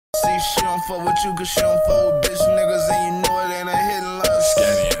See, she don't fuck with you cause she don't fuck with bitch niggas, and you know it ain't a hidden love.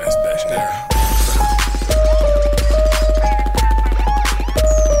 Skinny ass bitch there.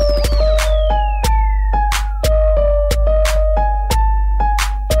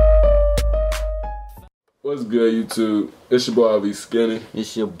 What's good, YouTube? It's your boy, be Skinny.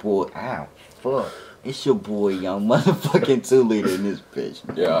 It's your boy, ow, fuck. It's your boy, young motherfucking 2-liter in this bitch.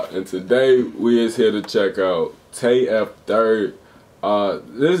 Yeah, and today we is here to check out TayF3rd.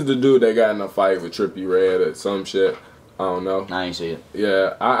 This is the dude that got in a fight with Trippie or some shit. I don't know. I ain't see it.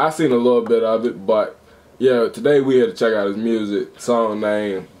 Yeah, I seen a little bit of it, but yeah, today we here to check out his music. Song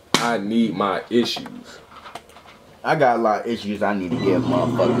name, I Need My Issues. I got a lot of issues I need to give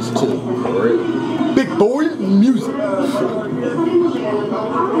motherfuckers too. For real? Big boy music.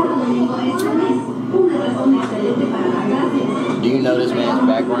 Do you know this man's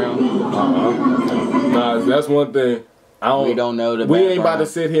background? Nah, that's one thing. We don't know the We background. ain't about to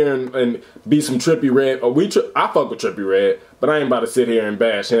sit here and be some Trippie Red. Or I fuck with Trippie Red, but I ain't about to sit here and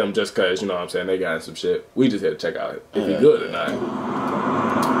bash him just cause, you know what I'm saying, they got some shit. We just here to check out if he good or not.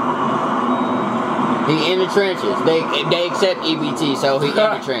 He in the trenches. They accept EBT, so he in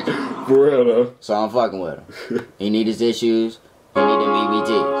the trenches. For real though. So I'm fucking with him. He need his issues. He need them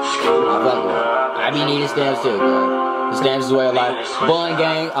EBTs. I'm fucking with him. I be needing stamps too, bro. The stamps is way of life. Bun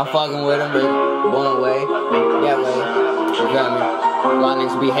gang, I'm fucking with him, but bun way, that way. You feel me? A lot of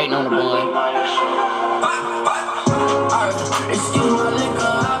niggas be hating on the bun. Excuse my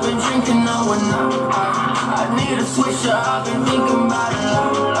liquor, I've been drinking overnight. I need a switcher, I've been thinking about it.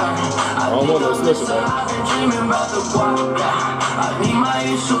 I don't want no switcher, man. I've been dreaming about the guap. I need my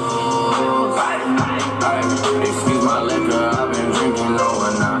issues. Excuse my liquor, I've been drinking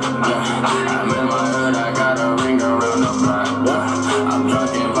overnight. I'm in my hood, I got a ring around the block. I'm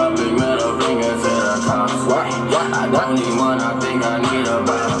drunk in public, middle finger to the cops. I don't need one, I think I need a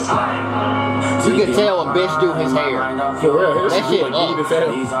butterfly. You can tell a bitch do his hair. For real, That shit up.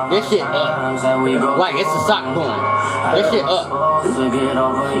 This shit up. Like it's a sock going. This shit up. You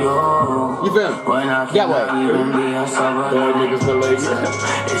feel me? That way. Niggas for lazy.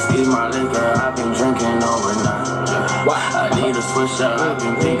 Excuse my liquor, I've been drinking overnight. I need a switcher, I've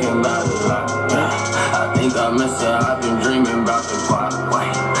been thinking about it. I think I miss her, I've been dreaming about the guap.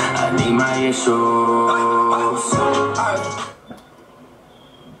 I need my issues.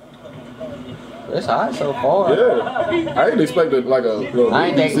 It's hot so far. Yeah. I didn't expect it like a little I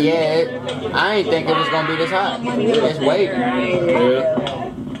ain't think it was gonna be this hot. It's waiting. Yeah.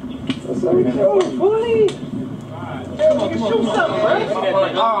 I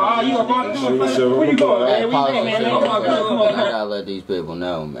gotta let these people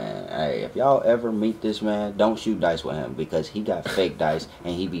know, man. Hey, if y'all ever meet this man, don't shoot dice with him because he got fake dice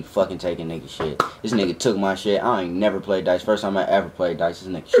and he be fucking taking nigga shit. This nigga took my shit. I ain't never played dice. First time I ever played dice, this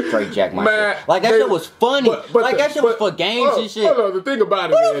nigga straight jacked my shit. Like that shit was funny. Like that shit was for games and shit. Hold on, the thing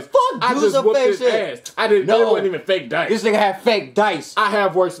about it is, I just whooped his ass. I didn't. It wasn't even fake dice. This nigga had fake dice. I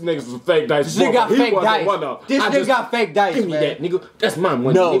have worse niggas with fake dice. This nigga got fake dice. This nigga got fake dice, give me man. that, nigga. That's my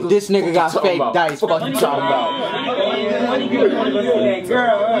money. No, nigga. this nigga got fake dice. Fuck you talking about?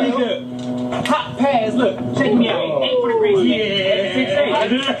 Hot pass, look, check me out. 8 for the green. Yeah.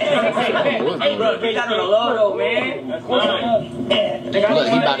 6'8". Hey, bro, they got on the low though, man. Look,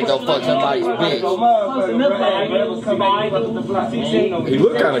 he about to go fuck somebody's bitch. He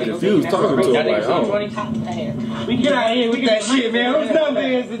looked kind of confused talking to him like, oh. We get out of here, we get that shit, man. What's up,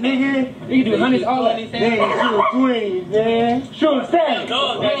 man? Nigga, we can do hundreds all of these things. Shoot 20s, man. Shoot 7.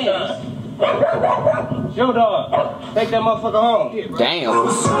 Yo, dog, take that motherfucker home. Damn.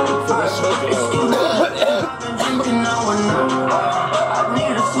 I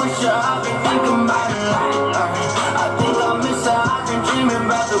need a switcher, I've been thinking about it. I think I miss her, I've been dreaming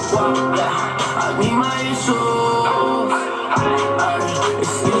about the guap. I need my issues.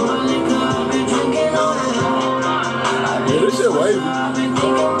 Excuse my liquor, I've been drinking all the night. Yeah, this shit wavy. I've been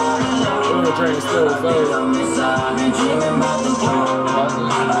thinking about it. The train still I miss her, I've been dreaming about the guap.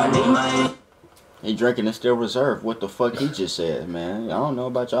 I need my He drinking and still reserved. What the fuck he just said, man? I don't know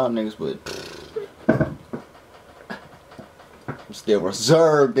about y'all niggas, but I'm still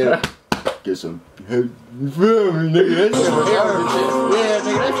reserved. Get some. You feel me, nigga? That's still reserved. Yeah,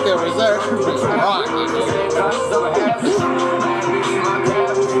 nigga, that's still reserved.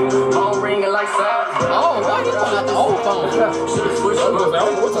 Oh, why you pulling out the old phone?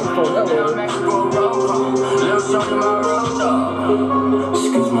 What's up, phone?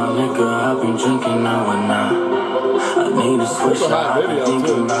 Excuse my liquor, I've been drinking now and now. I need a switch, I've been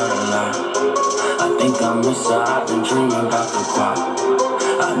thinking about a lot. I think I miss her, I've been dreaming about the guap.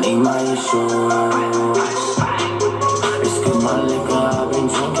 I need my issues. Excuse my liquor, I've been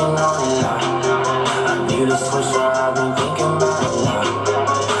drinking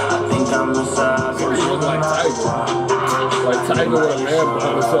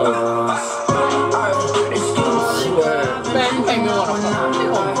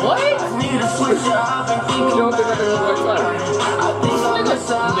What? I need a switcher, I've been thinking. You don't think that nigga look like Tiger?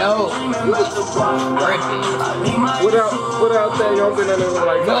 No. Without that, you don't think that nigga look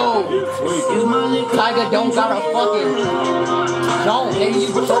like Tiger? No. Tiger don't got a fucking don't. Nigga, you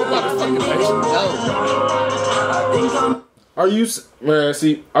broke like a fucking bitch. No. Are you man?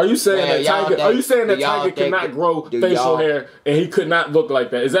 See, are you saying that Tiger? Are you saying that Tiger cannot grow facial hair and he could not look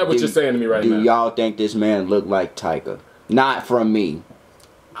like that? Is that what you're saying to me right now? Do y'all think this man look like Tiger? Not from me.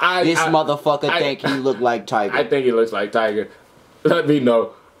 This motherfucker think he look like Tiger. I think he looks like Tiger. Let me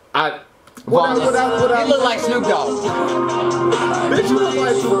know. He look like Snoop Dogg. Bitch, you look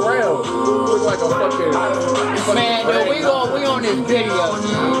like Pharrell. You look like a fucking man. Dude, we on this video.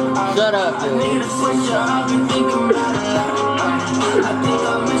 Shut up, dude.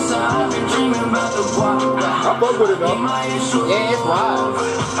 I fuck with it though. Yeah, it's wild.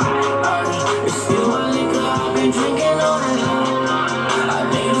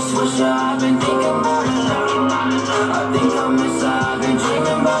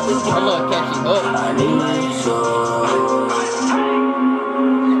 I'm gonna catch you up.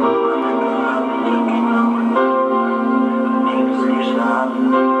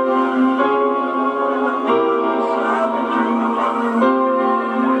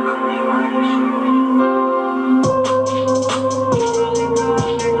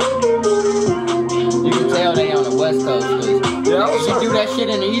 You can tell they on the West Coast. Yeah, if you do that shit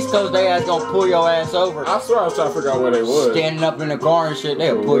in the East Coast, they ass gonna pull your ass over. I swear I was trying to figure out where they was. Standing up in the car and shit,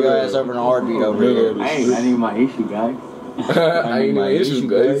 they'll pull your ass over in a heartbeat over here. I ain't even my issue, guys. I ain't my issue,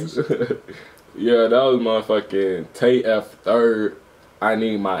 guys. Yeah, that was motherfucking TayF3rd. I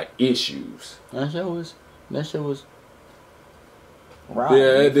need my issues. That shit was right.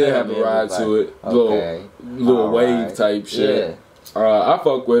 Yeah, it did have a ride to it. Okay. Little wave type shit. Yeah. I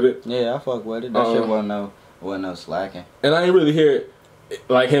fuck with it. Yeah, I fuck with it. That shit wasn't no slacking. And I ain't really hear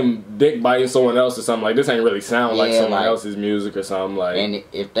like him dick biting someone else or something. Like this ain't really sound like someone else's music or something like. And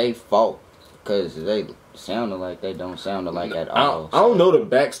if they fought, cause they sounded like they don't sound alike at all. I don't know the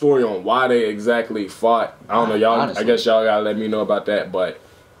backstory on why they exactly fought. I don't know, y'all. Honestly, I guess y'all gotta let me know about that. But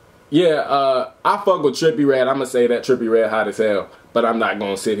yeah, I fuck with Trippie Redd. I'm gonna say that Trippie Redd hot as hell. But I'm not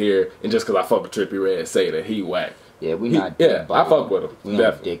gonna sit here and just cause I fuck with Trippie Redd say that he whack. Yeah, we not. Dick I fuck with him. We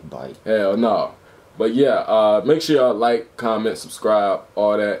not dick bite. Hell no. But yeah, make sure y'all like, comment, subscribe,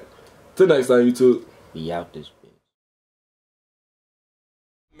 all that. Till next time, YouTube. Be out this bitch.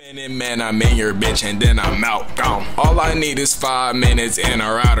 Minute, man, I'm in your bitch and then I'm out, gone. All I need is 5 minutes in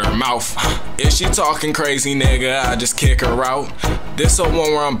or out her mouth. If she talking crazy, nigga, I just kick her out. This a one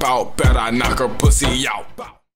where I'm bout, bet I knock her pussy out.